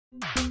Hi,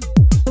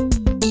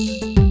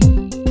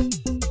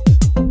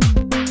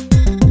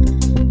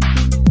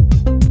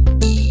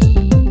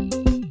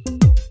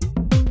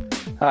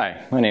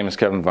 my name is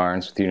Kevin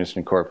Varnes with Unist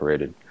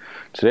Incorporated.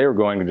 Today we're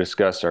going to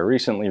discuss our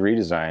recently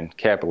redesigned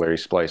Capillary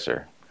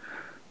Splicer.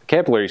 The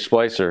Capillary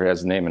Splicer,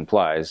 as the name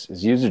implies,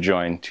 is used to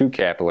join two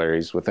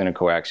capillaries within a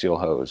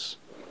coaxial hose.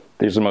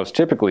 These are most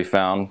typically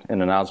found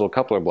in a nozzle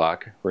coupler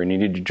block where you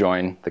need to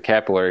join the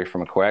capillary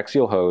from a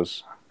coaxial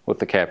hose with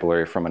the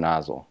capillary from a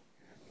nozzle.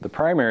 The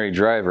primary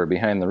driver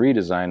behind the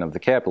redesign of the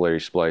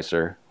Capillary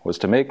Splicer was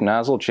to make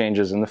nozzle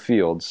changes in the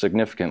field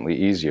significantly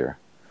easier.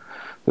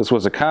 This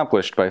was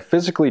accomplished by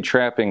physically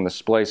trapping the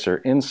splicer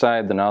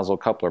inside the nozzle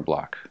coupler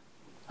block.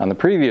 On the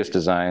previous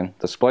design,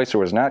 the splicer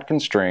was not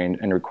constrained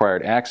and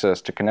required access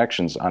to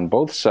connections on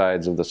both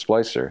sides of the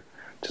splicer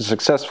to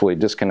successfully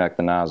disconnect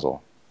the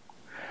nozzle.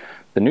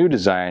 The new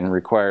design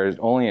requires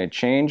only a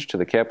change to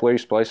the capillary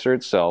splicer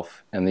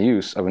itself and the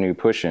use of a new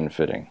push-in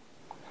fitting.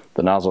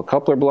 The nozzle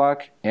coupler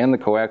block and the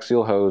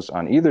coaxial hose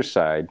on either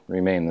side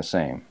remain the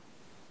same.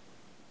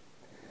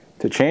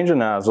 To change a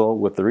nozzle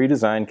with the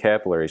redesigned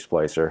Capillary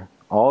Splicer,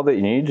 all that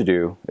you need to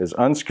do is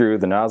unscrew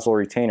the nozzle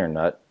retainer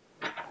nut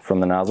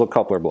from the nozzle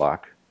coupler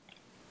block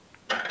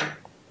and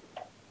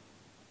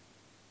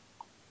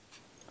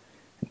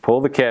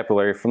pull the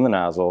capillary from the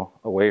nozzle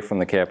away from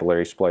the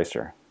Capillary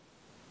Splicer.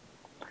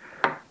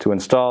 To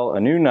install a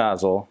new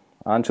nozzle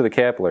onto the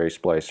Capillary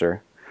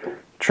Splicer,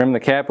 trim the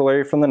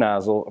capillary from the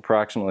nozzle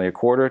approximately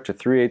 1/4 to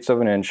 3/8 of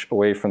an inch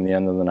away from the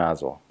end of the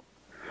nozzle.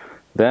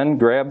 Then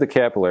grab the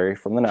capillary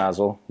from the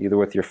nozzle either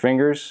with your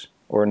fingers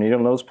or needle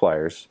nose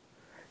pliers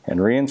and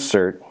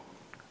reinsert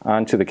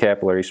onto the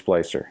Capillary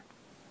Splicer.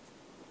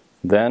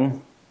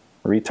 Then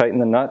retighten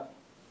the nut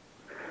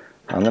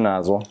on the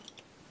nozzle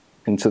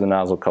into the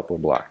nozzle coupler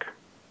block.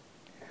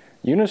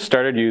 Unist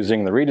started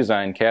using the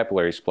redesigned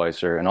Capillary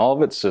Splicer in all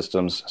of its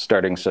systems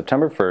starting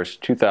September 1st,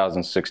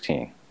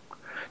 2016.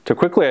 To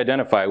quickly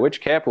identify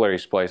which capillary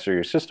splicer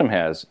your system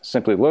has,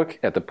 simply look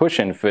at the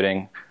push-in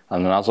fitting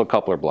on the nozzle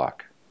coupler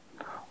block.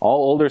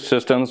 All older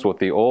systems with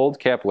the old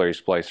capillary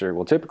splicer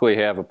will typically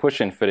have a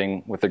push-in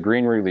fitting with a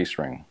green release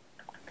ring.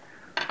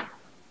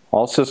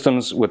 All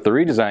systems with the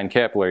redesigned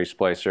capillary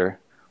splicer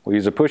will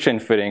use a push-in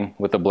fitting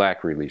with a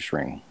black release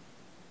ring.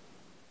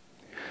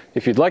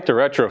 If you'd like to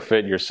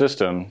retrofit your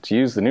system to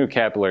use the new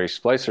Capillary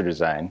Splicer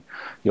design,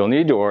 you'll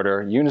need to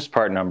order Unist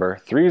part number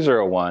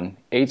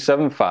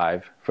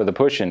 301875 for the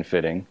push-in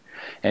fitting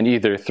and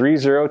either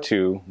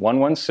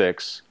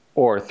 302116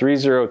 or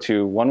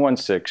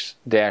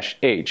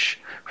 302116-H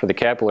for the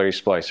Capillary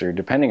Splicer,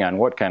 depending on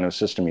what kind of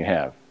system you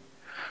have.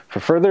 For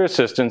further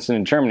assistance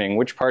in determining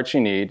which parts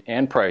you need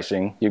and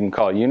pricing, you can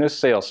call Unist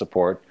Sales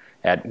Support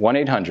at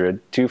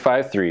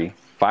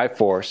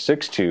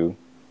 1-800-253-5462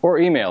 or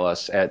email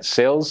us at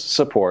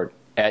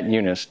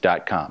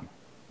salessupport@unist.com.